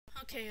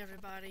Okay,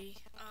 everybody.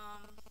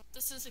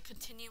 This is a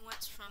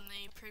continuance from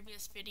the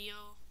previous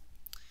video.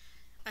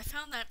 I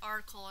found that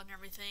article and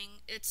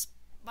everything. It's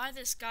by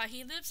this guy.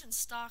 He lives in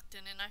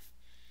Stockton, and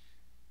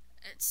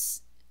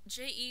it's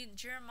J.E.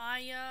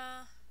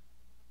 Jeremiah.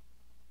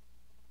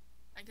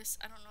 I guess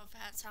I don't know if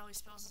that's how he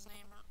spells his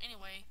name.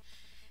 Anyway,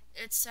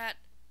 it's at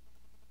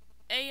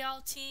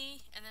ALT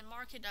and then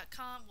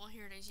market.com. Well,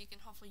 here it is.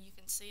 Hopefully you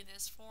can see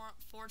this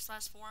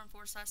forum/safe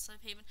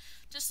haven.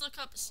 Just look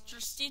up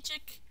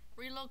strategic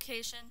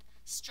relocation.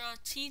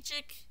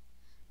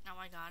 Now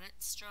I got it.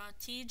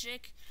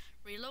 Strategic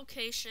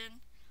relocation,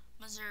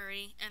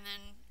 Missouri, and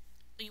then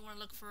you want to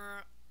look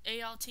for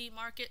ALT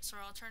markets or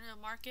alternative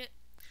market,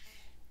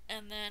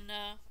 and then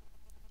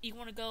you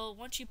want to go,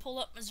 once you pull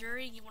up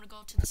Missouri, you want to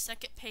go to the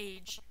second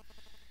page,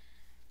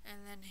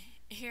 and then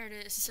here it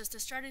is. It says the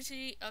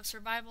strategy of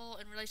survival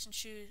in relation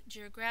to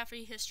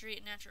geography, history,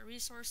 and natural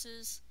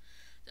resources.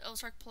 The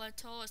Ozark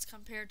Plateau is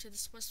compared to the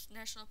Swiss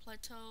National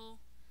Plateau.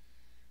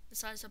 The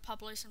size of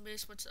population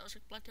base which the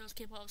Ozark Plateau is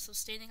capable of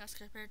sustaining as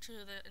compared to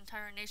the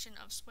entire nation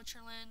of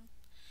Switzerland.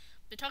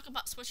 They talk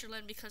about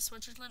Switzerland because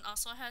Switzerland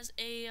also has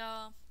a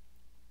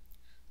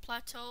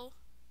plateau,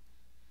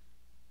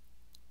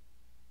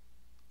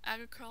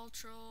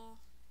 agricultural,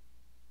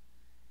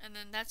 and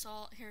then that's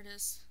all. Here it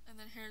is, and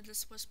then here's the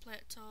Swiss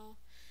plateau.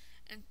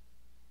 And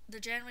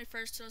the January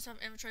 1st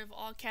 2007 inventory of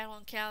all cattle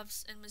and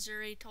calves in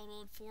Missouri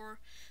totaled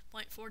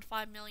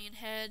 4.45 million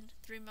head,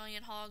 3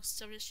 million hogs,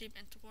 70 sheep,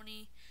 and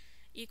 20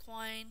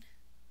 equine.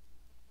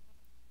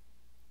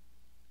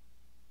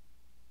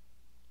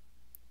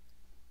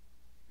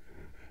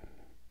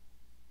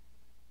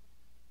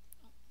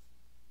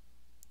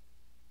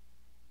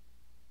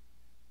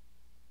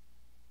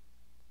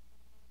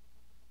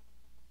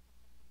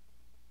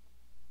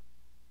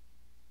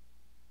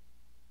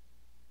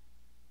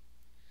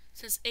 It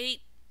says 8.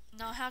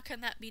 Now, how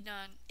can that be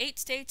done? 8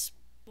 states.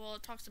 Well,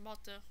 it talks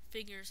about the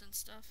figures and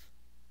stuff.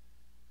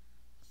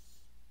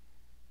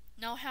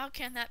 Now, how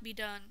can that be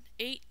done?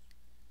 8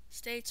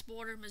 states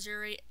border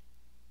Missouri,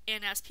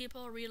 and as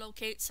people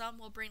relocate, some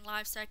will bring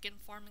livestock and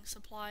farming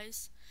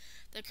supplies.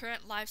 The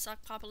current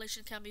livestock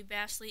population can be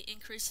vastly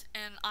increased,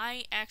 and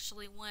I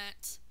actually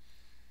went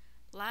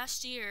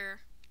last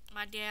year.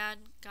 My dad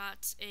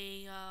got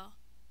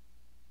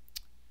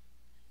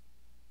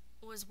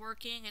was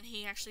working, and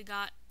he actually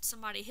got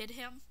somebody hit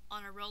him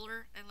on a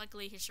roller, and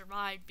luckily he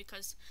survived,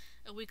 because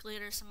a week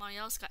later somebody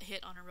else got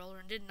hit on a roller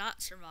and did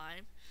not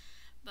survive.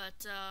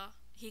 But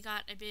he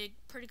got a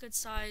pretty good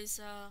size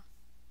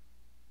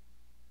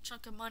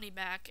chunk of money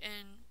back,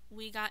 and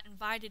we got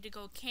invited to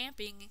go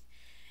camping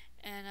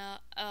in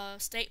a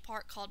state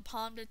park called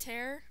Pomme de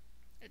Terre.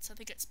 I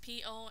think it's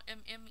Pommedeterre,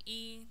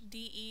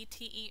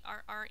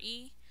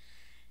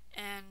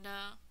 and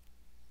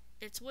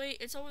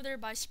it's over there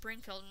by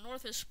Springfield,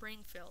 north of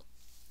Springfield.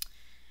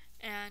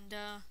 And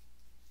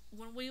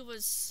when we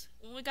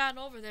got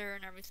over there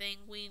and everything,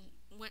 we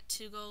went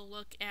to go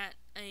look at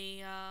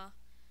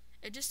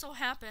it just so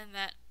happened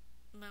that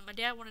my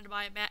dad wanted to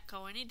buy a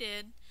backhoe, and he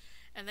did.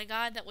 And the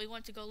guy that we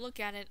went to go look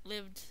at it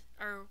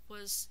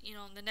was in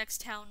the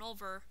next town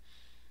over.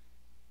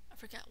 I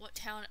forgot what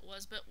town it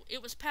was, but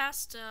it was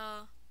past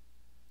the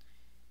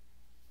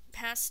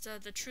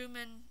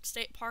Truman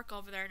State Park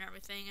over there and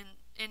everything.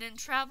 And in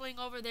traveling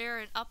over there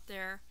and up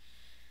there,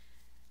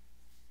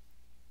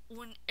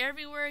 when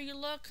everywhere you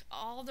look,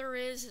 all there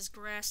is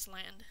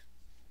grassland.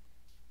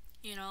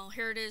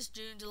 Here it is,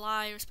 June,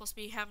 July, we're supposed to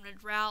be having a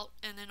drought,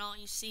 and then all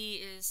you see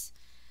is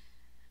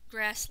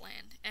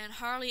grassland. And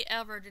hardly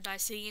ever did I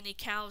see any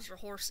cows or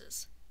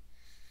horses.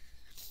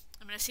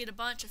 I mean, I seen a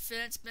bunch of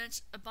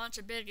a bunch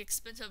of big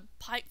expensive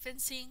pipe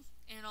fencing,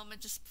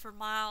 just for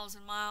miles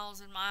and miles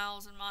and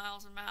miles and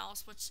miles and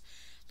miles, which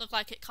looked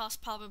like it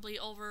cost probably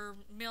over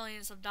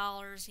millions of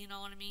dollars, you know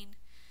what I mean?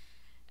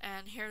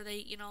 And here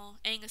they,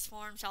 Angus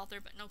farms out there,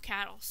 but no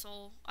cattle.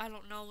 So I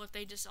don't know if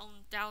they just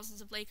own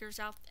thousands of acres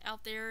out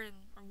there,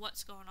 or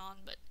what's going on.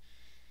 But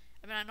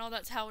I mean, I know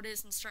that's how it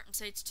is in certain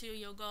states too.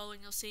 You'll go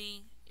and you'll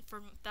see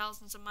for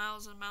thousands of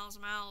miles and miles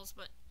and miles.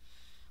 But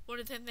one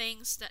of the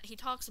things that he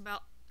talks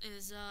about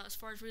is, as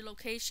far as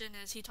relocation,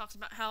 is he talks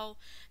about how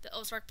the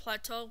Ozark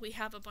Plateau, we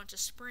have a bunch of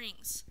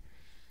springs.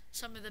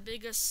 Some of the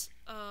biggest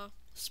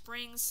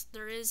springs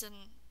there is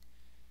in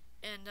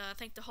I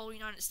think the whole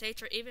United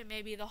States, or even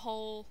maybe the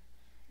whole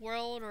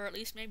world, or at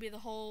least maybe the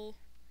whole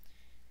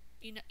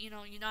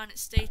United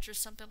States or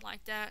something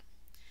like that.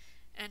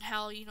 And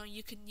how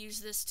you can use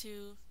this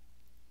to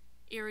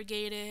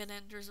irrigate it,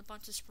 and there's a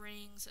bunch of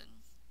springs.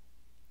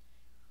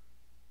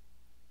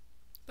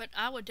 But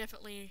I would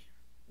definitely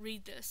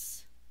read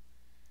this.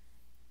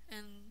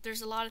 And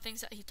there's a lot of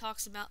things that he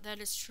talks about that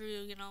is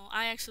true.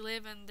 I actually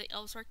live in the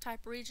Ozark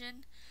type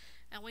region,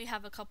 and we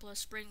have a couple of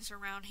springs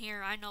around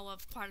here. I know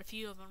of quite a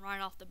few of them right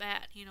off the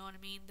bat, you know what I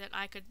mean, that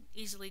I could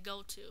easily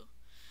go to.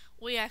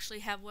 We actually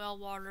have well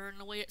water, and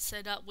the way it's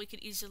set up, we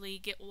could easily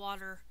get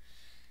water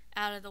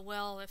out of the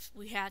well if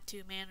we had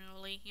to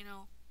manually,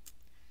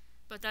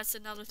 But that's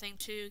another thing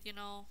too,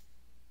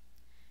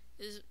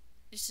 it's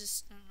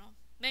just, I don't know.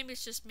 maybe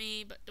it's just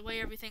me, but the way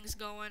everything's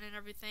going and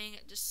everything,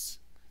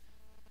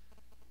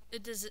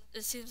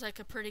 it seems like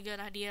a pretty good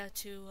idea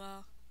to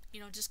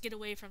just get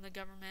away from the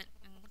government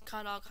and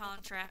cut all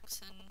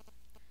contracts and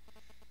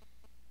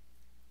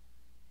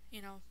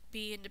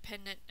be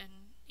independent and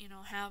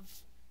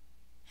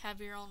have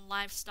your own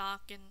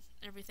livestock and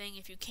everything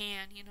if you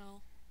can.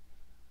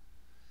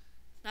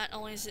 Not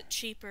only is it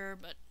cheaper,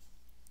 but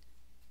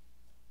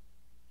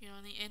in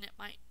the end it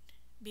might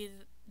be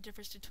the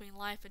difference between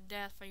life and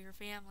death for your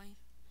family.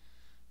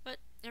 But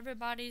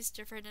everybody's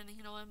different, and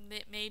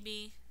it may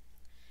be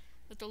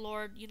that the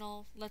Lord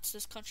lets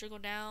this country go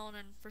down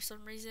and for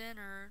some reason,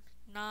 or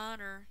not,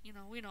 or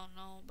we don't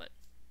know. But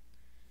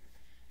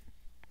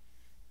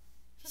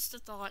just a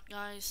thought,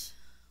 guys.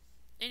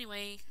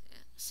 Anyway,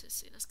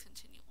 let's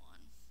continue on.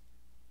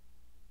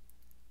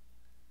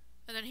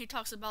 And then he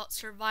talks about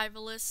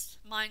survivalist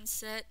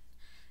mindset,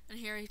 and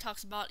here he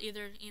talks about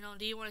either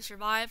do you want to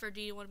survive or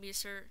do you want to be a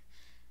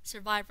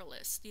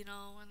survivalist,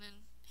 and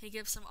then he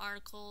gives some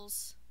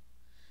articles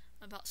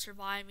about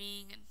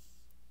surviving. And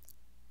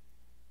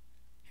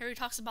here he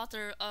talks about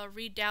the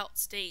redoubt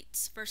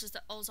states versus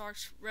the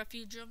Ozarks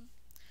refugium.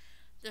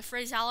 The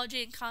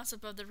phraseology and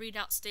concept of the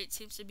redoubt state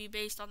seems to be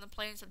based on the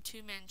plans of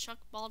two men, Chuck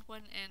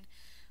Baldwin and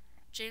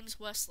James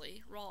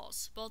Wesley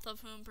Rawls, both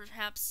of whom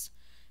perhaps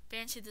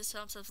fancied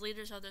themselves as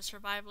leaders of the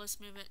survivalist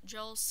movement.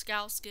 Joel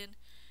Skousen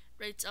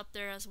rates up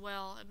there as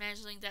well,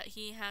 imagining that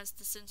he has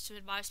the sense to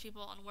advise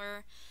people on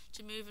where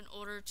to move in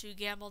order to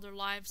gamble their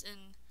lives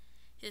in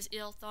his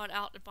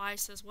ill-thought-out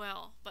advice as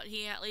well. But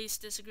he at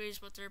least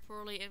disagrees with their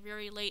poorly and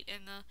very late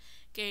in the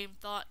game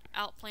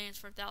thought-out plans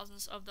for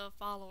thousands of the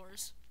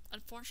followers.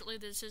 Unfortunately,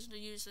 the decision to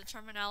use the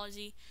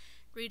terminology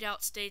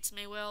redoubt states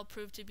may well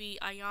prove to be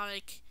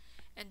ionic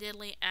and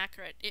deadly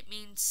accurate. It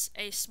means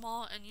a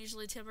small and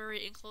usually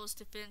temporary enclosed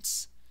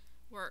defense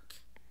work.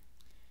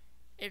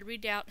 A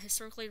redoubt,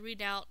 historically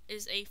redoubt,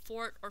 is a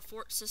fort or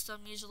fort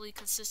system usually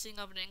consisting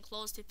of an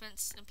enclosed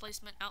defense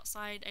emplacement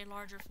outside a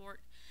larger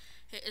fort.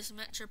 It is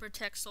meant to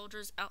protect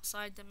soldiers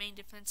outside the main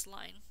defense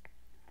line,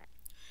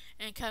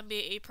 and can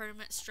be a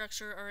permanent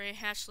structure or a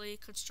hastily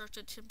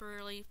constructed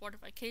temporary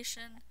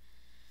fortification.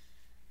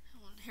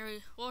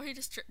 He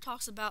just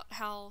talks about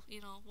how,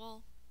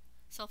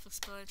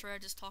 self-explanatory, I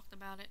just talked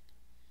about it.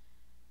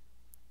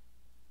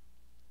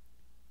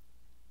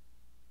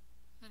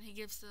 And he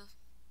gives the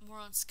more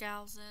on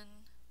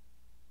Skousen.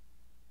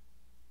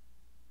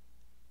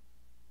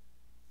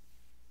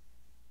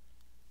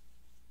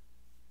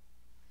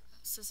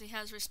 Says he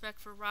has respect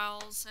for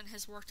Rawls and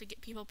his work to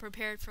get people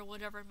prepared for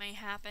whatever may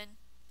happen,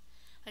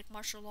 like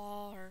martial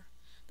law or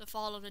the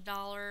fall of the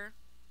dollar.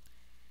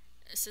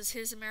 It says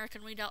his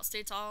American redoubt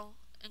states all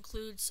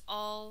includes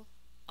all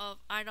of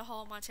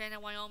Idaho, Montana,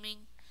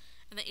 Wyoming,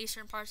 and the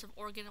eastern parts of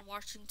Oregon and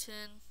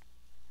Washington.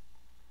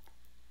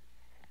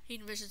 He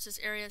envisions this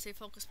area as a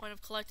focus point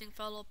of collecting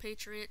fellow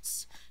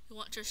patriots who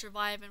want to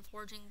survive and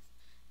forging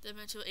them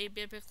into a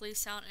biblically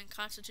sound and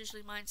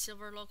constitutionally minded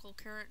silver local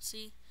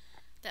currency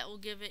that will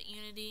give it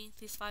unity.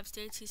 These 5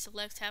 states he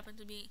selects happen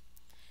to be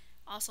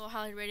also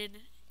highly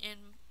rated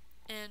in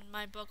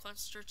my book on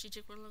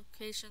strategic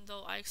relocation,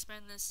 though I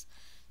expand this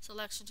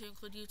selection to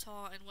include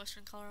Utah and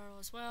western Colorado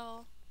as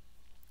well.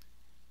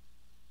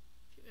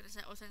 Is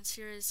that within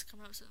series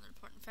coming up with some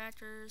important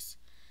factors.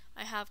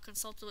 I have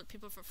consulted with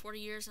people for 40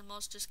 years, and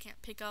most just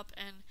can't pick up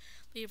and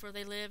leave where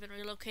they live and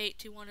relocate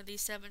to one of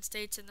these 7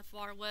 states in the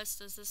far west.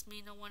 Does this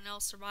mean no one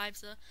else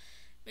survives the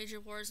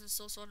major wars and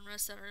social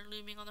unrest that are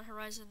looming on the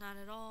horizon? Not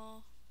at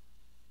all.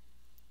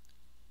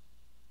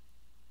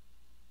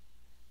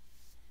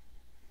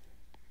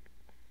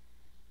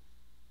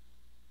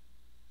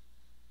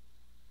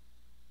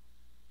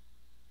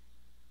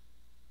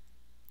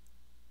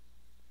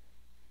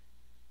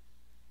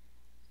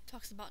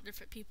 Talks about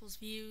different people's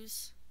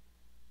views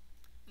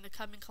and the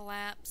coming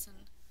collapse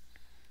and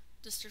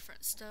just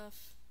different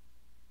stuff.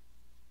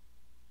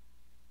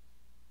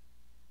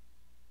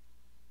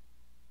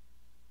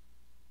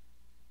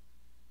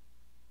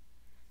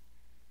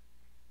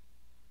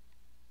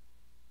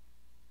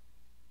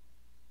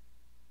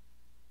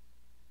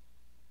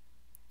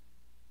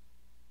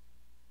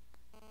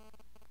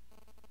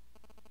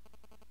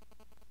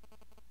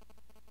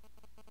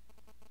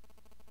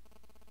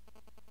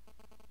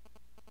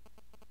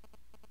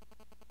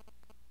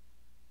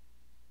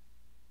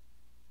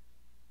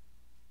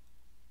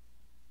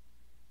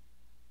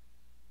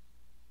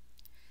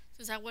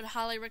 Because I would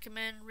highly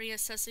recommend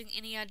reassessing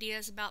any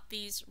ideas about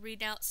these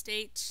redoubt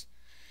states.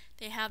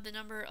 They have the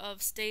number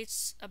of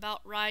states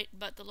about right,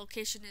 but the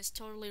location is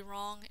totally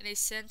wrong. In a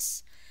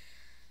sense,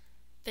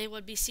 they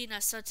would be seen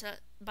as such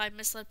by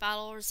misled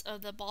followers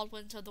of the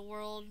Baldwins of the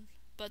world,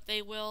 but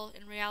they will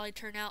in reality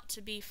turn out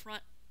to be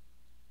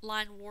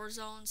front-line war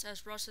zones,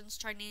 as Russians,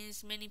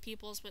 Chinese, many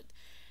peoples with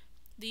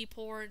the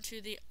pour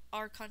into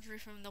our country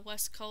from the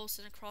west coast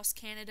and across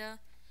Canada.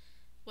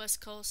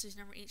 West coast is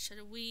never eat shit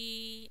of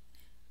wheat.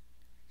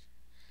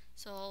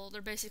 So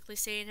they're basically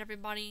saying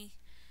everybody,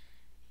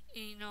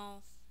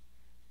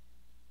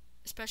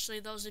 especially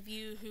those of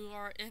you who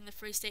are in the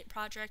Free State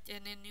Project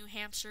and in New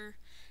Hampshire,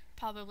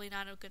 probably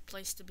not a good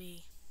place to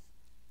be.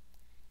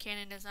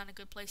 Canada's not a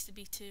good place to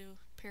be too,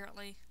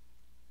 apparently.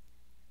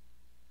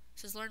 It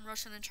says learn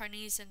Russian and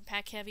Chinese and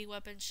pack heavy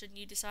weapons should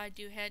you decide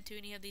to head to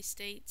any of these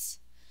states.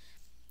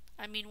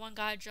 I mean, one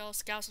guy, Joel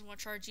Skousen, will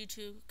charge you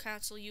to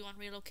counsel you on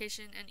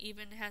relocation and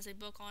even has a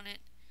book on it.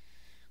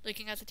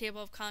 Looking at the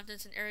table of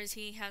contents and areas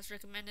he has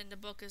recommended, the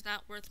book is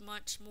not worth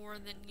much more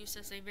than use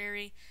as a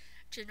very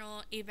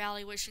general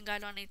evaluation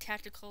guide on a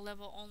tactical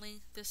level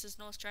only. This is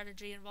no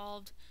strategy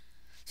involved.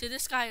 So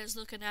this guy is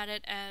looking at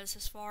it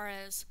as far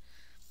as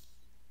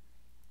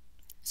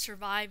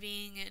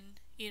surviving and,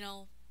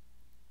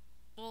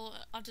 well,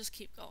 I'll just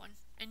keep going.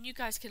 And you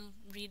guys can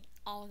read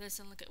all of this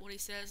and look at what he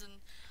says,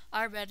 and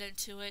I read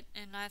into it,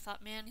 and I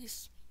thought, man,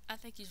 I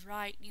think he's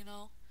right,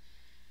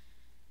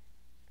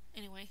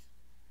 Anyway,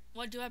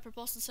 what do I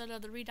propose instead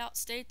of the readout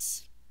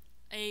states?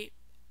 I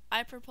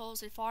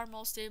propose a far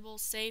more stable,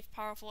 safe,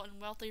 powerful, and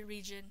wealthy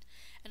region,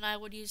 and I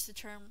would use the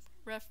term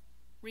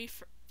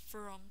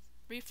referum.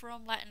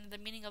 Referum, Latin, the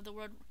meaning of the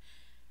word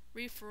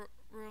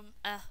referum,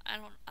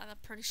 I'm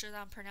pretty sure that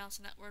I'm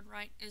pronouncing that word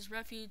right, is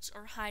refuge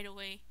or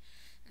hideaway,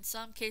 in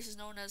some cases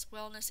known as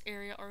wellness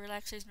area or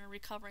relaxation or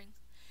recovering.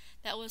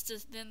 That was the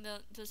theme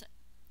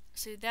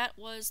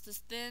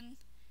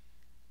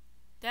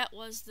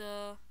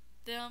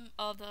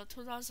of the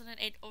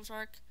 2008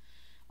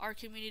 Art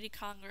Community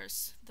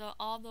Congress.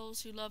 All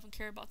those who love and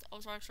care about the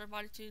Ozarks are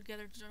invited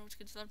together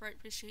to celebrate,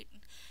 appreciate,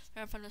 and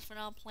learn from this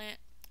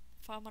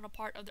phenomenal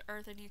part of the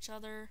earth and each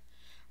other.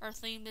 Our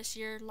theme this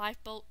year,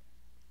 Lifeboat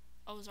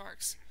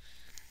Ozarks.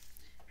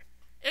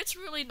 It's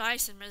really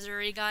nice in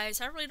Missouri, guys.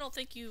 I really don't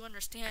think you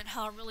understand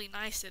how really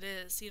nice it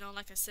is,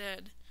 like I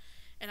said.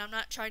 And I'm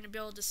not trying to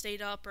build the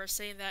state up or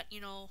say that,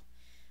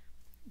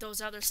 those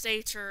other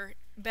states are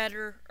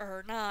better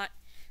or not.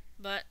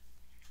 But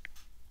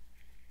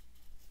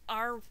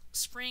our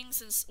spring,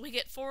 since we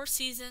get 4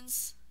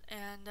 seasons,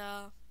 and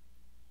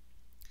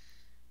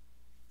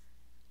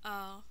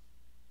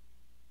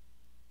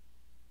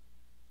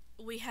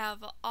we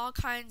have all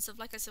kinds of,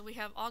 like I said, we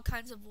have all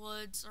kinds of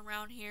woods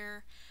around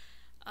here.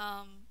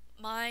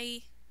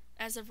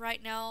 As of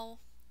right now,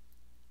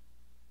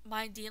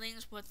 my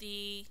dealings with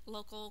the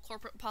local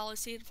corporate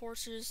policy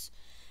enforcers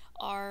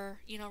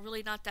are,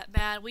 really not that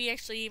bad. We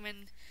actually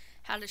even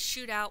had a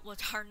shootout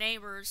with our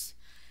neighbors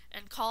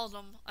and called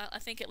them, I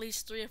think at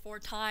least 3 or 4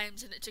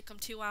 times, and it took them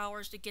 2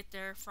 hours to get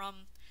there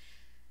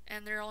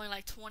and they're only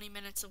like 20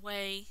 minutes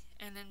away.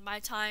 And then by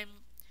the time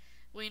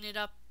we ended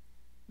up,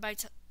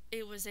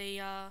 it was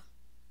a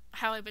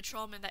highway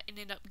patrolman that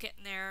ended up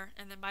getting there,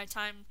 and then by the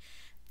time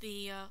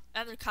the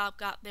other cop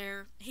got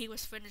there, he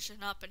was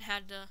finishing up and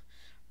had the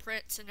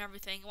prints and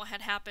everything. What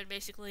had happened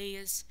basically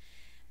is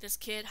this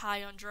kid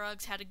high on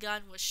drugs had a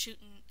gun, was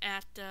shooting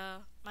at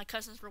my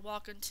cousins were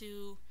walking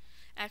to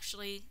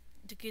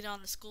get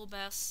on the school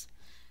bus,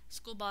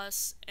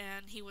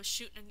 and he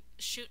was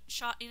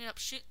ended up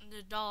shooting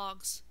the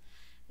dogs.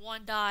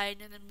 One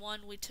died, and then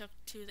one we took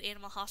to the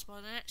animal hospital,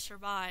 and it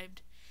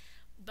survived.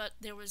 But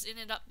there was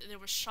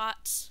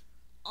shots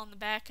on the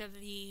back of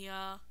the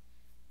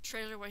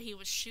trailer where he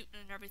was shooting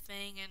and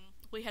everything, and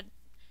we had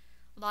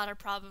a lot of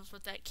problems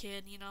with that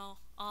kid,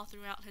 all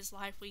throughout his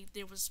life.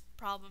 There was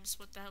problems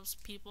with those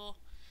people.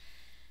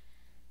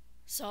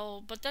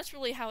 So, but that's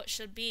really how it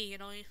should be, you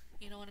know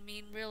what I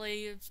mean?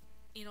 Really,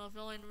 the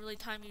only really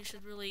time you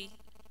should really,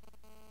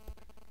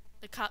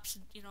 the cops,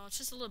 it's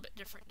just a little bit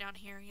different down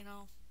here,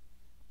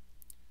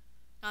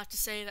 Not to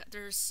say that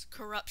there's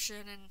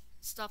corruption and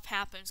stuff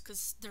happens,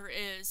 because there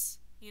is,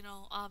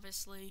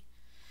 obviously.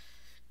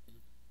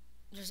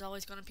 There's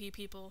always going to be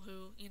people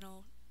who,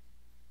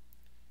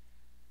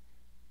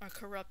 are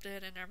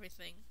corrupted and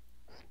everything.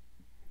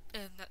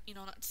 And that,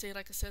 not to say,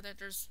 like I said, that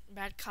there's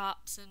bad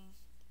cops,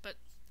 but,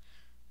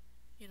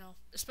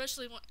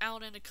 especially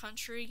out in the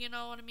country, you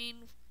know what I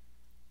mean?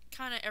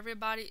 Kind of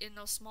everybody in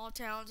those small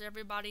towns,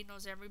 everybody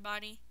knows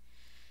everybody,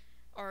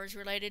 or is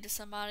related to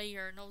somebody,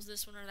 or knows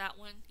this one or that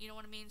one, you know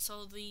what I mean?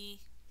 So the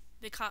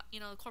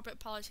corporate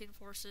policy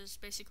enforcers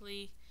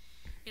basically,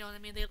 you know what I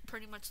mean, they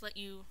pretty much let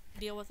you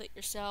deal with it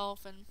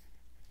yourself, and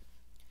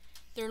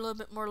they're a little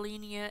bit more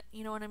lenient,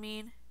 you know what I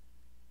mean?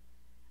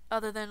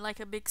 Other than like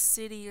a big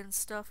city and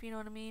stuff, you know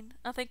what I mean?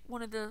 I think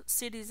one of the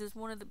cities is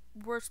one of the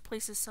worst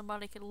places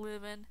somebody can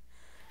live in.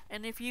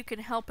 And if you can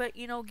help it,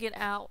 get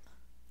out.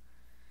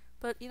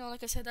 But,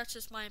 like I said, that's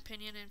just my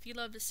opinion. And if you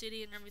love the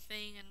city and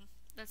everything, and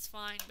that's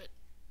fine, but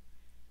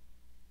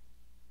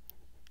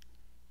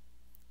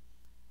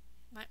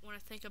might want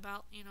to think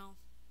about,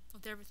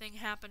 with everything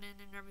happening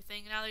and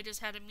everything. Now they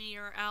just had a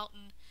meteor out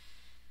and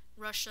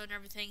Russia and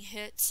everything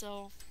hit,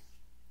 so,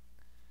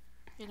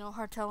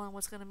 hard telling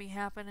what's going to be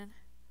happening.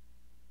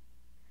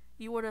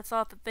 You would have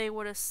thought that they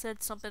would have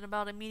said something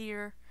about a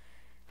meteor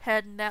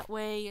heading that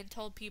way and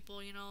told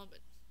people, but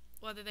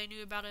whether they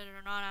knew about it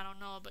or not, I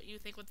don't know. But you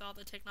think with all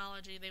the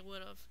technology, they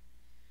would have,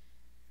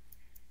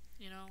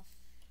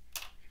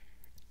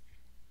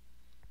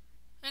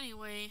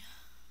 Anyway,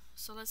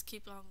 so let's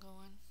keep on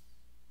going.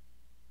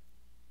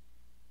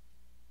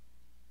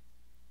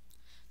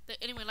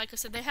 Anyway, like I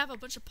said, they have a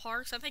bunch of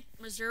parks. I think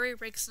Missouri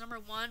ranks number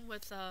one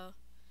with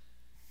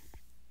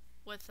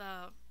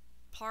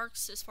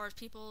parks as far as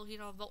people,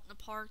 voting the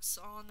parks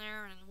on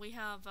there, and we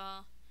have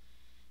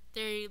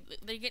they're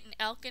getting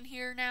elk in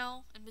here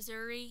now in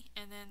Missouri,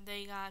 and then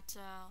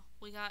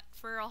we got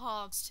feral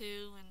hogs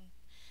too, and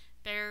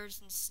bears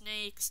and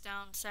snakes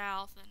down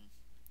south, and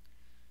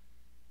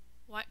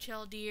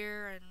white-tailed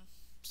deer, and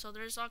so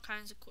there's all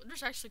kinds of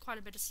there's actually quite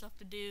a bit of stuff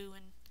to do.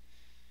 And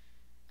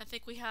I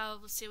think we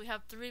have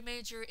three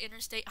major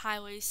interstate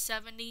highways: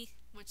 70,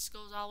 which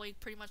goes all the way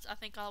pretty much, I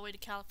think, all the way to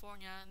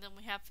California, and then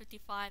we have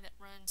 55 that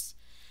runs,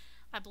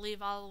 I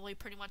believe, all the way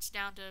pretty much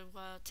down to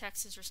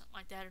Texas or something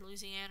like that, or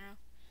Louisiana.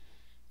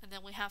 And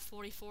then we have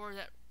 44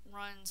 that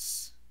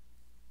runs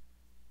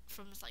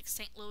from like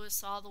St.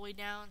 Louis all the way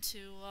down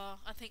to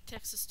I think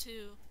Texas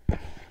too.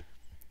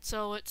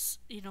 So it's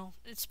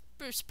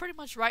pretty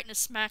much right in the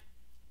smack.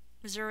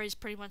 Missouri's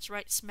pretty much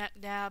right smack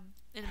dab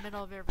in the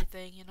middle of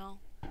everything.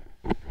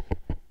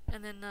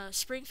 And then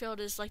Springfield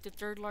is like the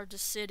third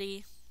largest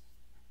city,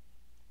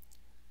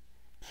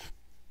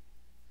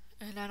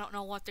 and I don't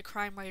know what the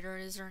crime rate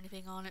is or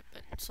anything on it,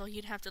 but so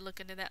you'd have to look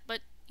into that. But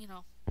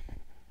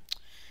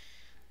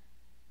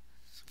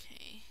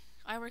okay.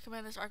 I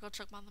recommend this article.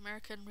 Check on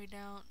American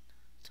Redoubt.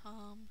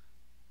 Tom.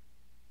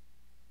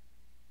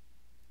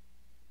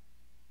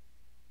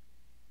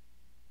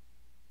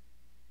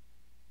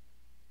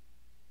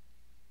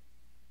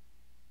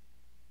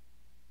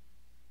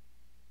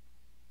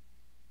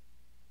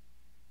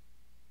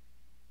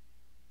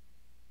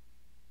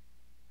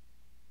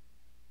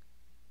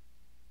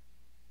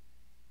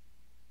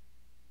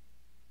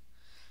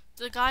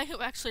 The guy who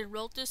actually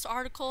wrote this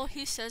article,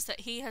 he says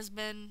that he's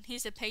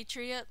a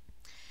patriot,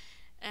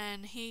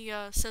 and he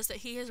says that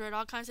he has read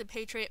all kinds of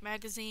patriot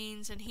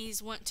magazines, and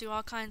he's went to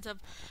all kinds of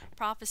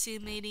prophecy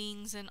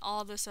meetings and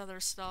all this other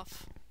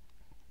stuff.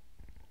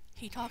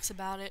 He talks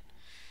about it,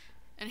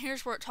 and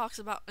here's where it talks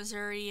about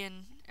Missouri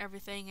and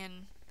everything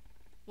and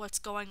what's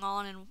going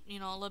on, and a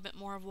little bit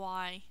more of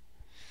why.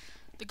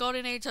 The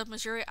golden age of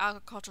Missouri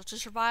agriculture. To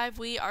survive,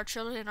 we, our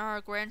children, and our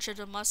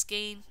grandchildren must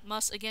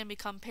again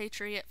become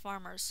patriot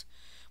farmers.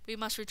 We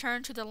must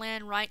return to the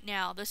land right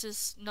now. There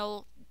is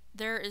no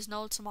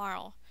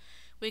tomorrow.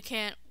 We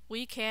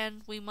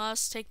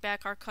must take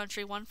back our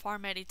country one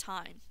farm at a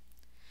time.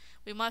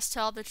 We must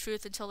tell the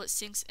truth until it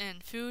sinks in.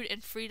 Food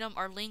and freedom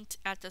are linked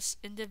at this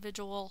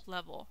individual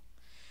level.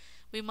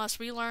 We must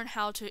relearn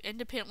how to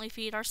independently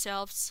feed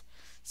ourselves.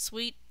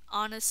 Sweat,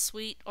 honest,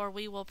 sweat, or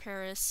we will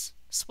perish.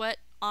 Sweat,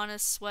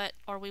 honest, sweat,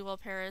 or we will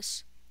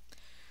perish.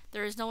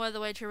 There is no other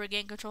way to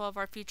regain control of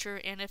our future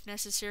and, if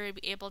necessary,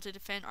 be able to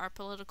defend our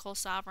political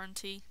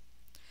sovereignty.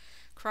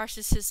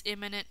 Crisis is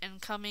imminent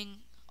and coming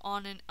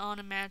on an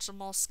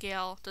unimaginable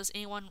scale. Does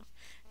anyone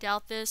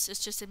doubt this?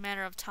 It's just a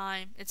matter of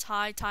time. It's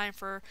high time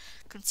for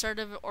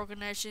conservative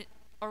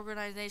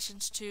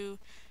organizations to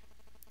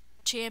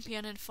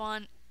champion and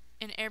fund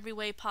in every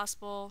way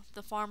possible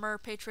the farmer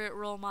patriot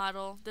role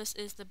model. This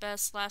is the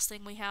last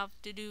thing we have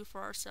to do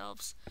for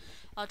ourselves,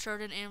 our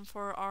children, and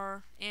for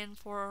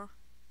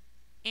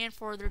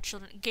their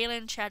children.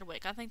 Galen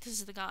Chadwick, I think this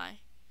is the guy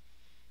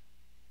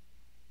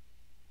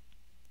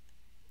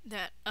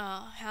that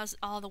has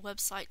all the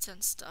websites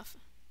and stuff.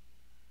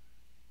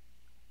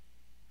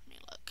 Let me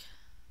look,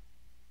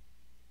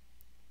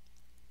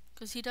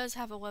 because he does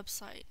have a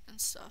website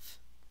and stuff.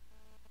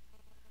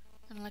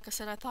 And like I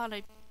said, I thought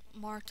I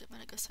marked it, but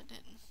I guess I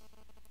didn't.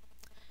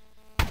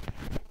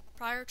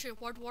 Prior to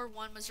World War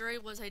I, Missouri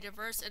was a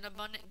diverse and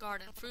abundant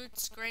garden.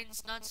 Fruits,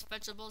 grains, nuts,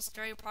 vegetables,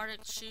 dairy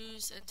products,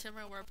 shoes, and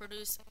timber were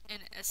produced in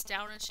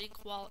astonishing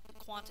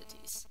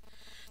quantities.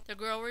 The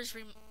growers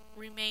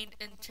remained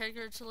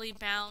integrally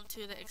bound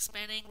to the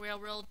expanding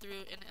railroad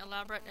through an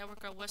elaborate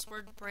network of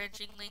westward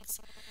branching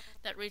links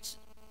that reached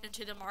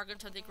into the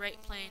margins of the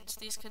Great Plains.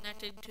 These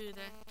connected to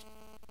the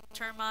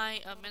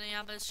termite of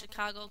Minneapolis,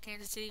 Chicago,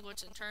 Kansas City,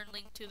 which in turn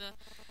linked to the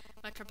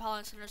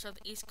metropolitan centers of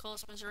the East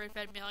Coast. Missouri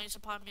fed millions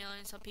upon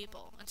millions of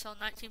people. Until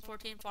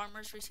 1914,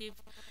 farmers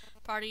received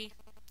parity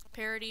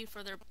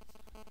for their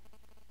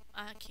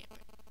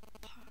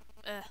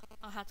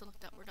I'll have to look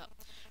that word up.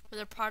 For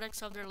the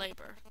products of their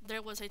labor.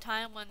 There was a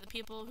time when the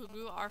people who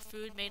grew our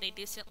food made a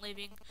decent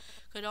living,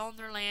 could own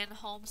their land,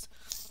 homes,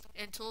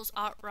 and tools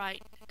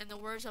outright. In the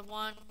words of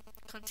one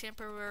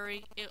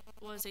contemporary, it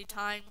was a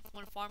time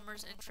when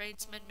farmers and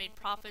tradesmen made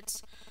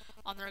profits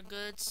on their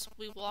goods.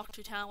 We walked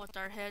to town with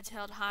our heads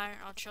held high.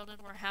 Our children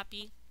were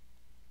happy.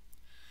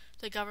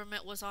 The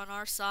government was on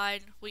our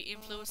side. We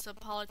influenced the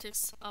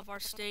politics of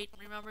our state.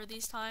 Remember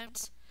these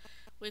times?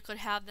 We could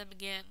have them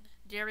again.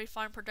 Dairy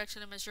farm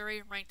production in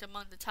Missouri ranked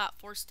among the top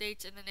 4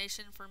 states in the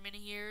nation for many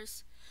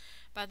years.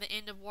 By the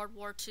end of World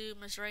War II,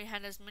 Missouri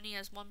had as many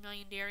as 1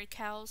 million dairy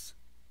cows.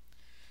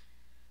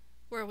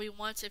 Where we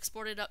once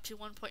exported up to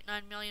 1.9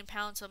 million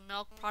pounds of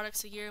milk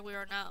products a year,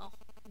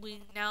 we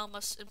now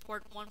must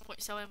import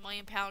 1.7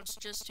 million pounds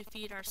just to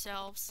feed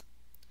ourselves.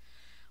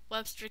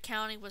 Webster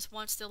County was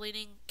once the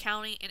leading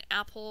county in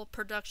apple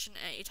production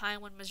at a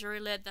time when Missouri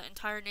led the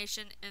entire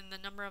nation in the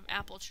number of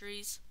apple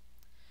trees.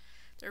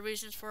 The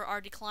reasons for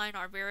our decline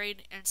are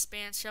varied and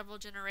span several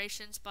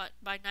generations, but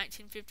by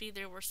 1950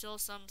 there were still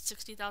some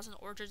 60,000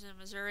 orchards in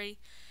Missouri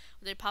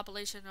with a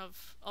population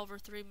of over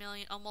 3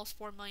 million, almost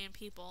 4 million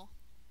people.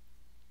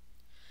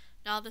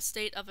 Now the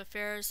state of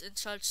affairs is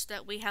such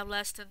that we have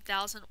less than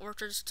 1,000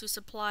 orchards to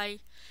supply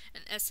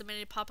an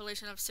estimated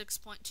population of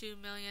 6.2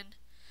 million.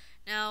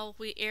 Now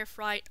we air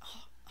freight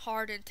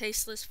hard and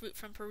tasteless fruit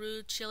from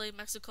Peru, Chile,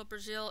 Mexico,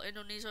 Brazil,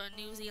 Indonesia, and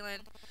New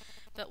Zealand,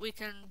 but we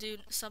can do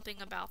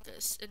something about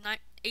this. In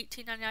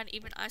 1899,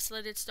 even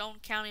isolated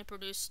Stone County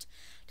produced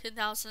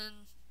 10,000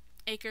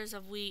 acres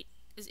of wheat.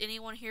 Is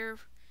anyone here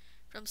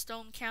from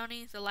Stone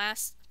County? The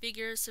last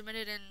figures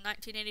submitted in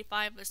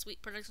 1985 list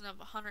wheat production of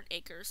 100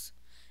 acres.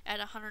 At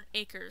 100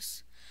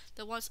 acres,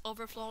 the once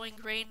overflowing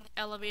grain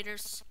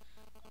elevators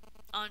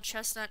on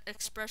Chestnut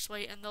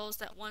Expressway and those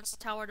that once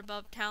towered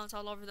above towns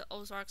all over the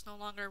Ozarks no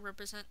longer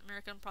represent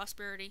American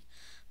prosperity,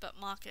 but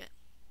mock it.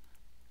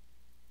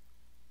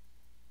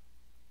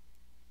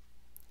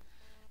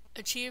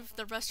 Achieve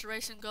the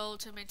restoration goal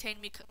to maintain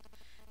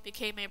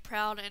became a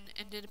proud and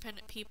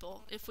independent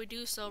people. If we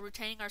do so,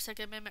 retaining our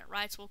Second Amendment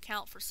rights will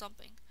count for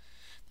something.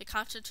 The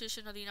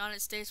Constitution of the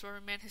United States will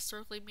remain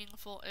historically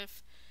meaningful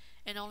if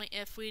and only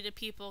if we the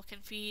people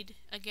can feed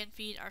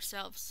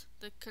ourselves.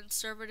 The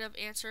conservative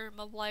answer: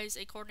 mobilize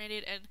a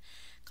coordinated and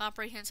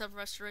comprehensive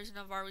restoration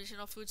of our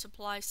regional food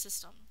supply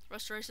system.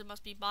 Restoration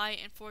must be by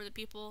and for the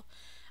people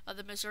of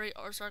the Missouri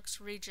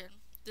Ozarks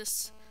region.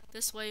 This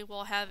way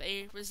we'll have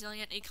a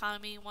resilient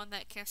economy, one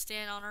that can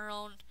stand on our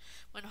own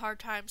when hard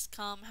times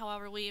come.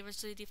 However we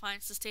eventually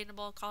define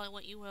sustainable, call it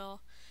what you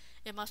will,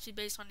 it must be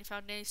based on the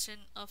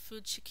foundation of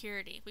food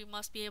security. We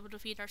must be able to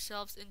feed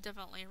ourselves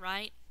indefinitely,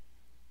 right?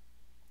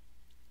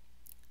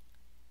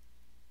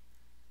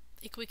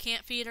 Think we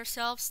can't feed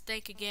ourselves?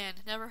 Think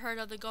again. Never heard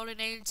of the golden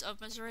age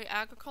of Missouri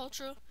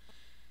agriculture?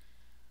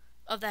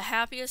 Of the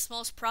happiest,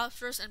 most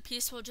prosperous, and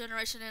peaceful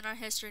generation in our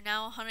history,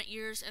 now 100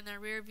 years in the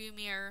rearview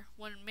mirror,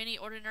 when many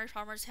ordinary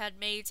farmers had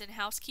maids and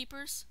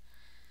housekeepers?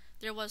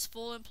 There was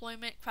full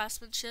employment,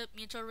 craftsmanship,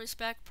 mutual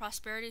respect,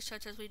 prosperity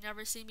such as we've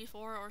never seen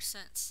before or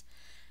since.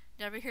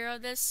 Never hear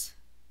of this?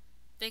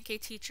 Think a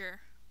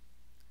teacher.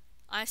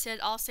 I said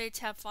all states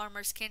have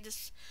farmers.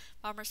 Kansas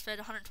farmers fed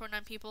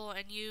 129 people,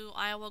 and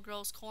Iowa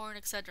grows corn,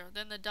 etc.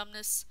 Then the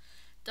dumbness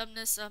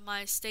of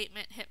my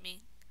statement hit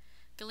me.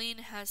 Galen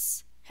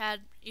has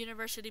had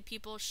university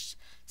people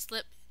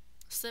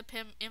slip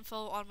him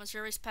info on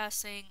Missouri's past,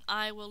 saying,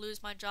 I will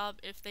lose my job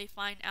if they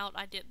find out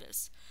I did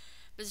this.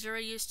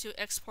 Missouri used to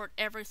export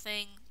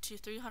everything to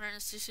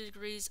 360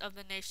 degrees of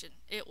the nation.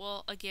 It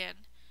will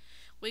again.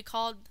 We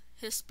called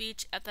his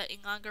speech at the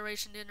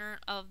inauguration dinner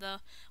of the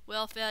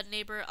Well-Fed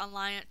Neighbor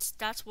Alliance.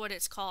 That's what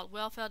it's called,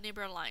 Well-Fed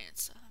Neighbor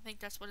Alliance. I think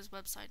that's what his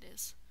website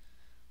is.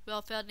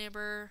 Well-Fed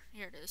Neighbor,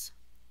 here it is.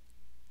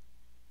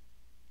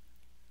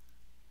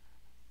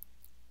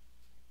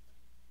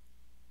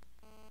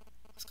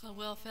 It's called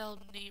Well-Fed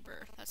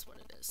Neighbor, that's what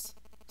it is.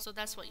 So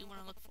that's what you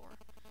want to look for.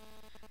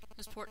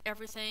 Export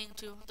everything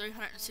to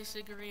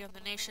 360 degrees of the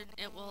nation.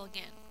 It will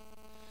again.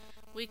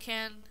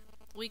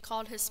 We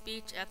called his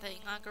speech at the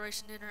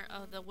inauguration dinner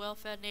of the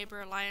Well-Fed Neighbor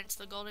Alliance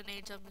the Golden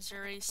Age of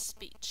Missouri's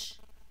speech.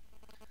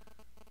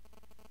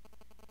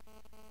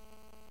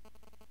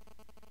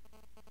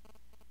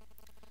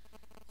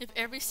 If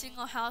every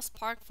single house,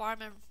 park,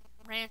 farm, and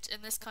ranch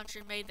in this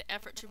country made the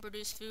effort to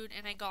produce food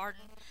in a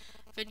garden,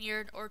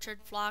 vineyard, orchard,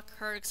 flock,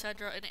 herd,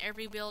 etc., and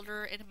every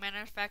builder and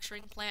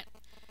manufacturing plant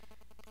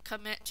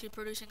commit to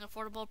producing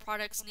affordable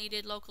products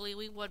needed locally,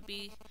 we would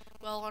be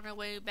well on our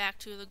way back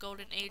to the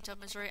golden age of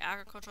Missouri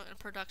agriculture and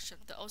production.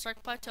 The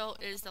Ozark Plateau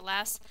is the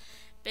last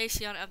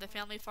bastion of the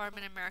family farm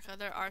in America.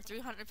 There are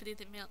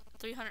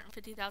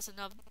 350,000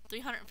 of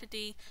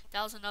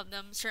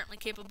them certainly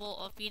capable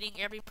of feeding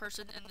every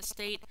person in the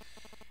state,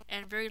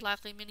 and very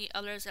likely many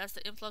others, as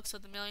the influx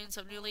of the millions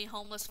of newly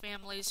homeless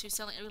families who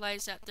suddenly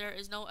realize that there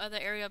is no other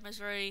area of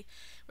Missouri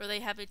where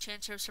they have a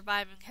chance of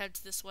surviving heads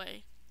this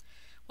way.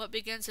 What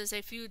begins as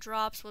a few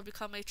drops will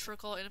become a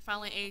trickle and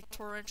finally a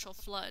torrential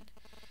flood.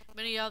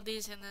 Many of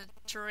these in the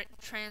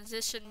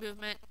transition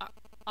movement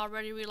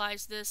already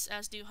realize this,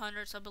 as do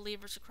hundreds of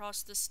believers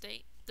across the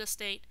state.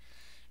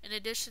 In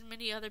addition,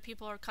 many other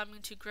people are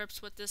coming to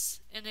grips with this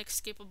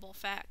inescapable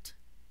fact.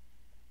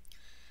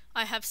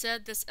 I have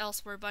said this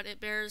elsewhere, but it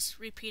bears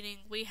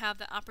repeating. We have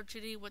the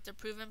opportunity with the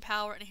proven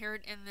power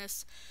inherent in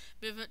this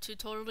movement to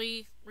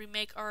totally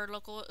remake our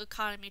local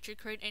economy, to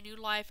create a new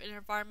life and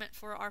environment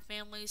for our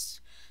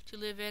families to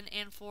live in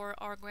and for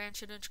our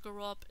grandchildren to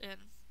grow up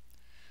in.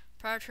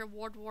 Prior to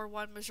World War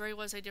I, Missouri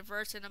was a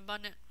diverse and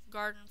abundant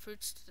garden,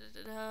 fruits.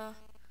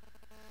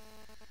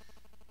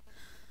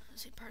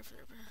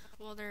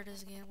 Well, there it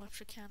is again,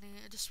 Webster County,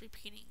 just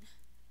repeating.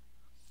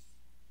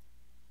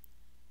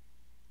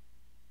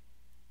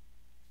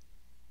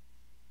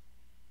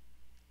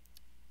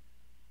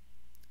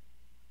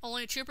 Only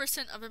Only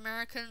 2% of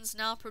Americans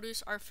now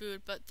produce our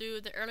food, but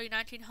through the early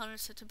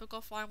 1900s, the typical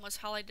farm was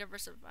highly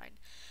diversified.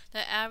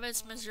 The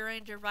average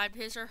Missourian derived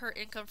his or her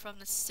income from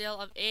the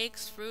sale of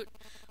eggs, fruit,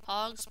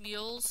 hogs,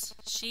 mules,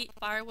 sheep,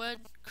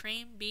 firewood,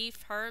 cream,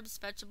 beef, herbs,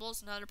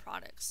 vegetables, and other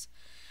products.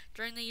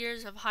 During the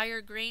years of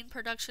higher grain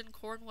production,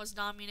 corn was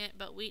dominant,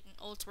 but wheat and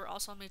oats were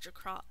also major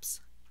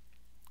crops.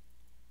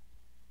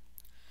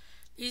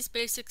 These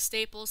basic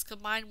staples,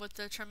 combined with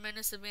the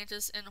tremendous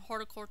advances in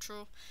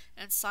horticulture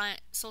and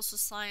social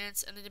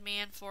science and the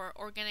demand for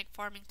organic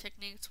farming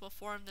techniques, will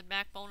form the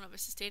backbone of a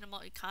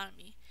sustainable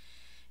economy.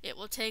 It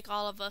will take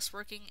all of us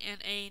working in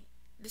a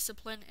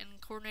disciplined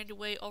and coordinated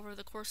way over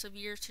the course of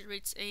years to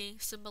reach a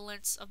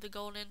semblance of the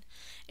golden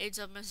age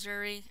of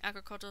Missouri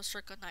agriculture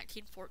circa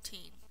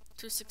 1914.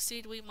 To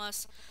succeed, we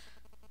must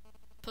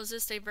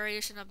possess a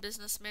variation of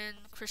businessmen,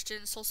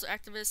 Christians, social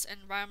activists,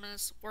 and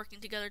environmentalists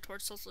working together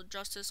towards social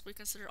justice. We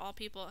consider all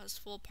people as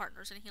full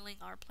partners in healing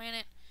our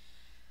planet.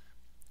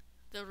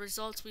 The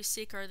results we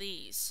seek are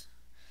these: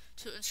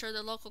 to ensure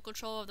the local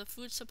control of the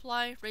food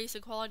supply, raise the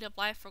quality of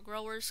life for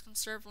growers,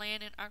 conserve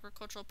land and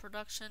agricultural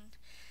production,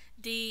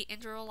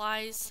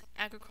 de-industrialize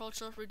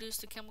agriculture, reduce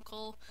the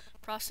chemical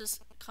process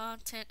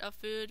content of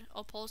food,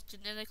 oppose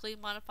genetically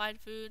modified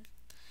food,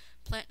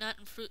 plant nut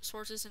and fruit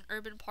sources in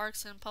urban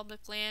parks and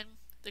public land,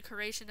 the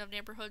creation of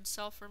neighborhood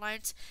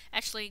self-reliance.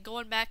 Actually,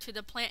 going back to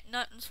the plant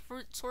nut and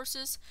fruit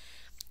sources,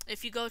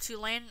 if you go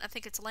to I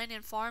think it's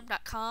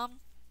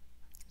landandfarm.com,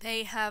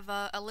 they have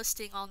a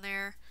listing on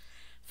there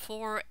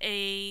for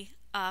a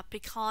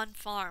pecan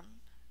farm.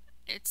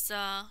 It's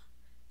I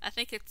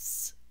think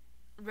it's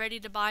ready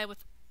to buy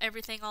with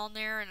everything on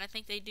there, and I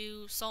think they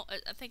do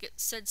I think it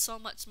said so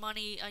much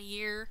money a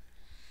year.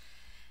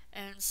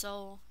 And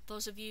so,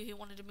 those of you who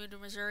wanted to move to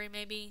Missouri,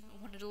 maybe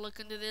wanted to look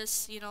into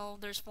this,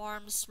 there's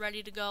farms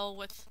ready to go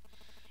with,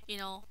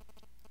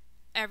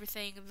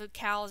 everything, the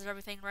cows and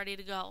everything ready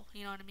to go,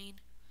 you know what I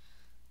mean?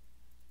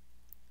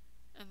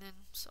 And then,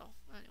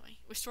 anyway,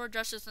 restore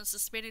justice and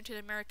suspending to the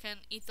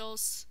American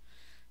ethos.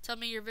 Tell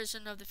me your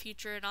vision of the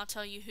future, and I'll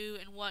tell you who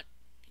and what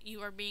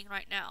you are being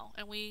right now.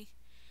 And we,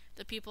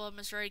 the people of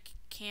Missouri,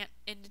 can't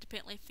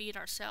independently feed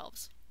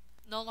ourselves.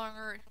 No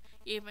longer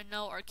even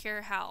know or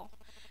care how.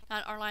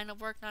 Not our line of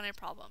work, not a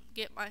problem.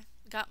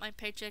 Got my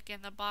paycheck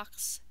and the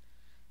box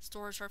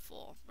stores are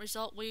full.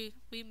 Result, we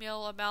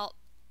mail about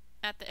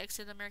at the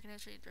exit of American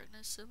history during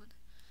this 7.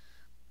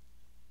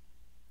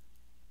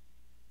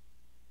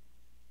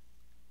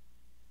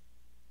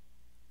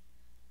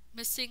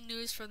 Missing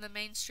news from the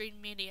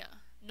mainstream media.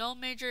 No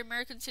major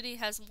American city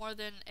has more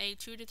than a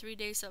 2 to 3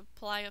 day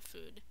supply of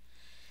food.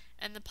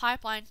 And the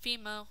pipeline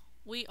FEMA,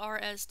 we are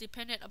as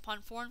dependent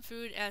upon foreign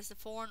food as the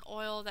foreign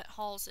oil that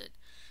hauls it.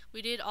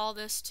 We did all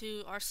this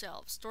to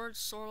ourselves. Storage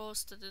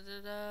Soros,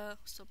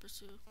 still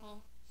pursue.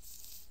 Well,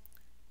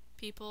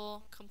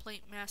 people,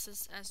 complete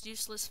masses as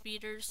useless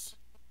feeders.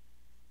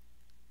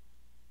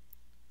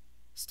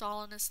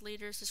 Stalinist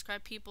leaders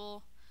describe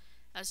people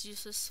as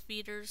useless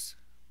feeders.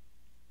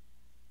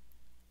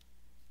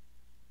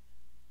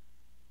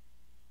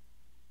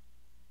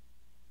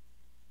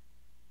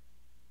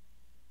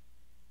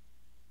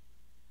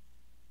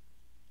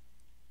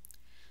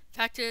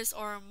 Fact is,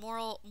 our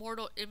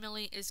mortal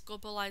enemy is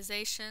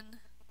globalization.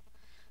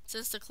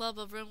 Since the Club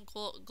of Rome,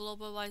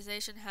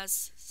 globalization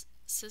has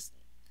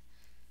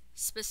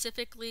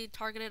specifically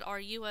targeted our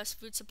U.S.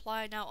 food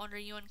supply, now under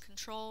UN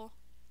control.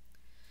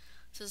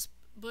 Since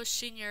Bush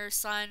Sr.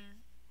 signed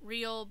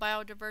Rio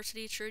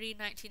Biodiversity Treaty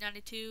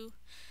 1992.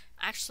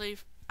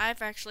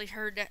 I've actually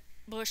heard that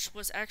Bush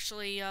was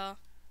actually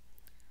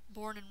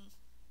born in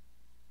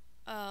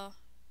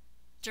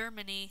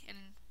Germany and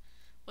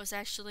was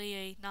actually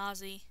a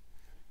Nazi,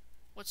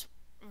 which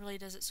really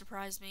doesn't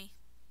surprise me.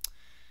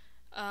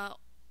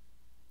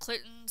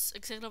 Clinton's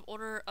executive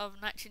order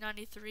of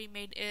 1993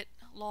 made it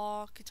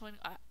law continuing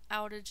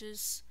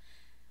outages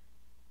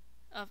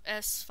of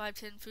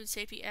S-510 Food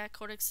Safety Act,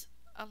 Codex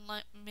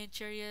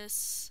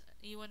Alimentarius,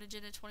 UN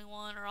Agenda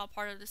 21 are all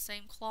part of the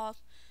same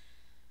cloth.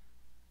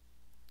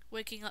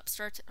 Waking up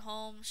starts at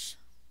home.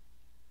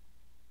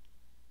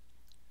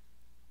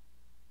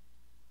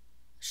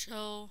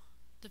 Show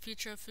the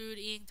future of food,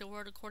 eating the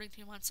world according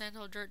to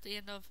Monsanto. Dirt, the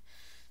end of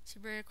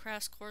Siberia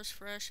crash course,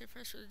 fresh. Okay.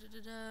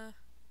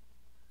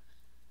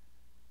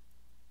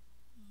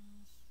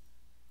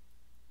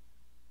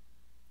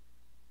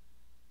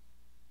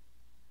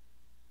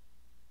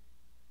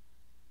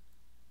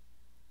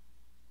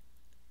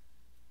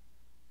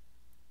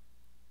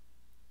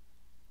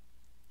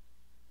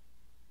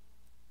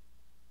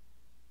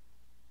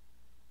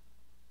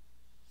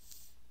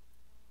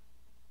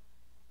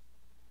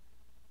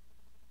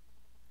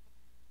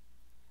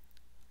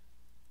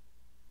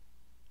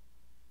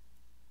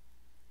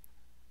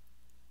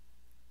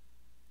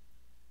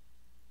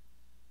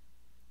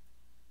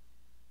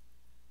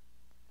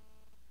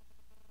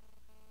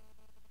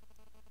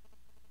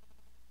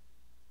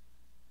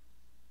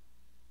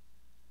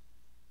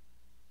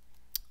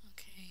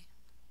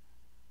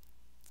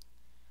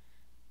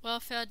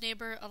 Well-Fed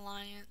Neighbor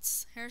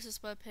Alliance. Here's his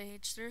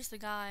webpage. There's the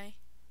guy.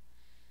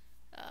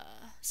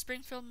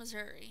 Springfield,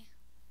 Missouri.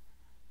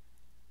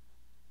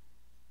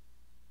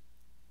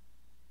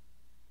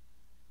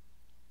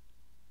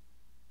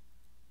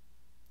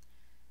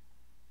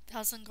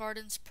 Thousand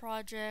Gardens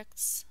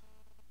Projects.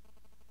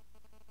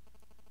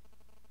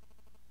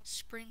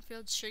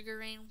 Springfield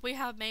Sugaring. We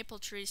have maple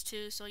trees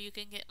too, so you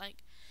can get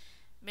like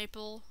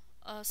maple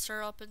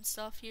syrup and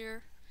stuff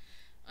here.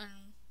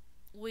 And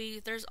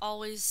there's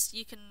always,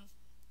 you can,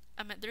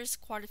 I mean, there's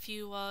quite a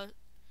few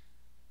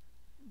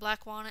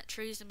black walnut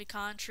trees and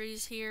pecan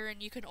trees here,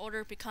 and you can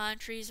order pecan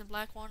trees and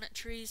black walnut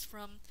trees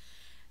from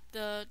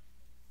the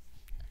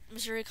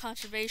Missouri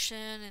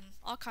Conservation and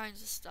all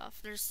kinds of stuff.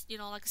 There's,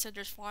 like I said,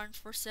 there's farms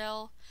for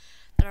sale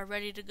that are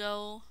ready to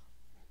go.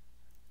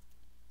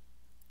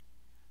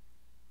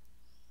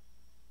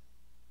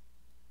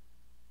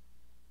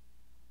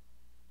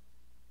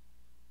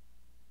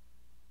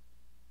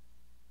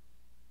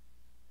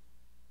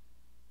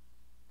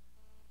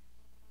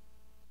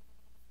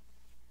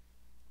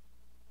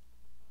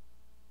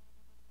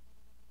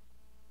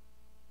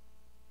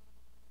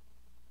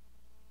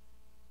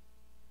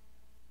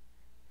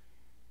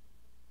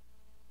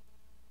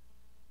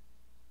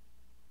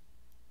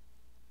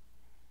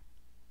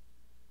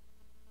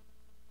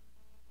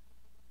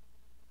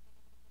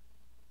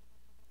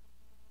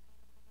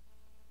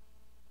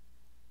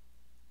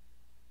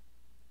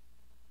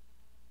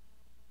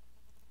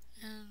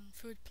 And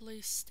Food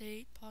Police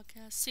State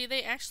podcast. See,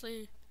 they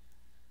actually,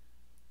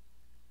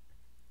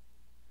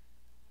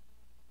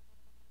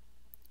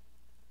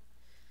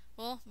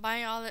 well,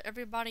 by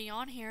everybody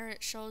on here,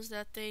 it shows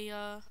that they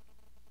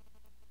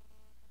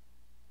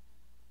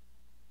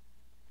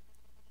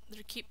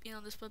keep,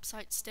 this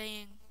website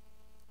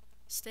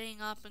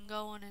staying up and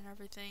going and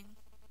everything.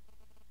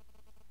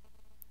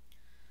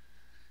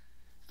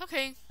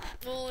 Okay,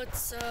 well,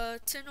 it's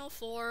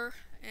 10:04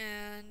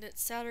 and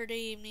it's Saturday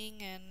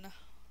evening, and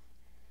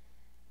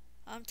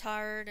I'm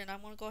tired and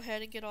I'm gonna go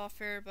ahead and get off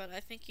here, but I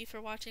thank you for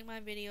watching my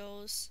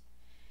videos,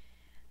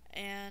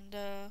 and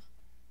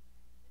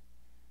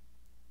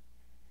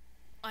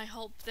I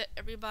hope that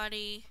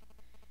everybody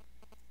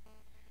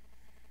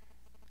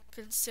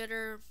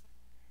consider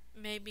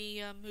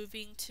maybe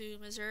moving to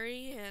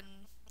Missouri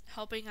and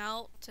helping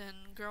out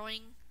and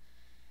growing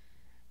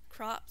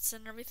crops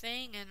and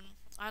everything. And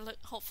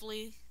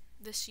hopefully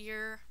this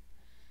year,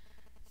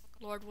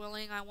 Lord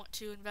willing, I want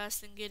to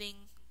invest in getting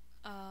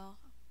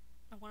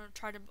I want to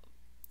try to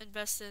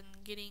invest in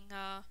getting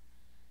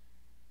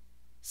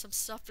some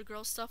stuff to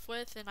grow stuff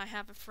with. And I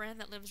have a friend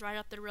that lives right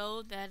up the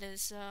road that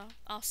is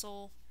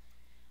also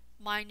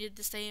minded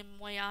the same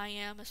way I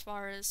am, as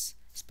far as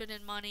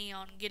spending money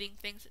on getting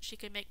things that she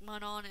can make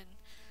money on and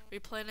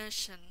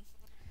replenish. And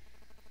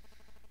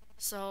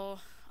so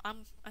I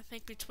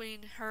think between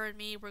her and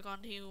me, we're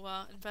going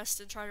to invest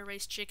and try to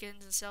raise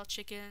chickens and sell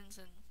chickens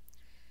and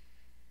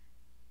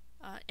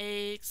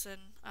eggs,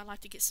 and I'd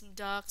like to get some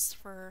ducks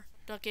for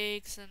duck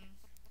eggs. And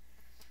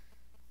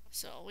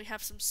so we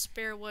have some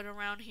spare wood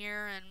around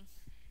here, and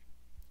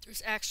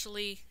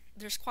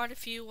there's quite a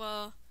few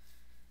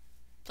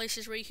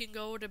places where you can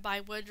go to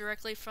buy wood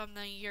directly from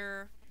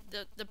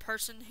the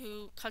person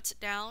who cuts it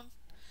down.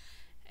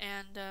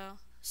 And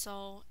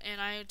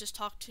and I just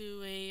talked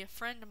to a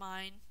friend of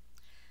mine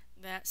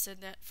that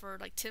said that for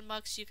like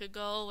 $10 you could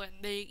go and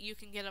you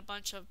can get a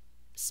bunch of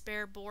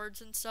spare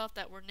boards and stuff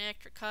that were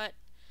nicked or cut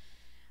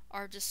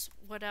or just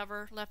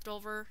whatever left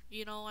over,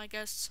 I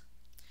guess.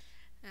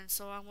 And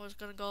so I was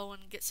gonna go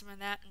and get some of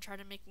that and try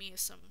to make me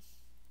some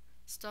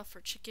stuff for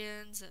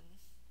chickens. And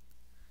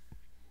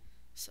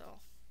so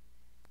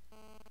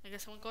I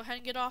guess I'm gonna go ahead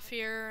and get off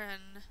here.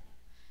 And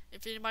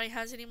if anybody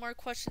has any more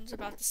questions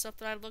about the stuff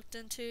that I looked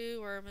into,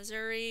 or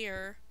Missouri,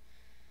 or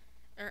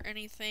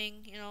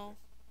anything,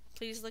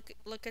 please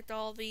look at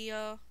all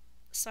the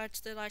sites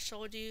that I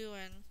showed you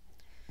and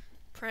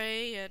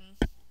pray and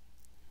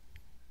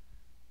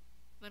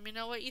let me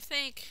know what you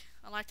think.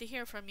 I'd like to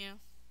hear from you.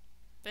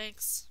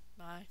 Thanks.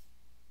 Bye.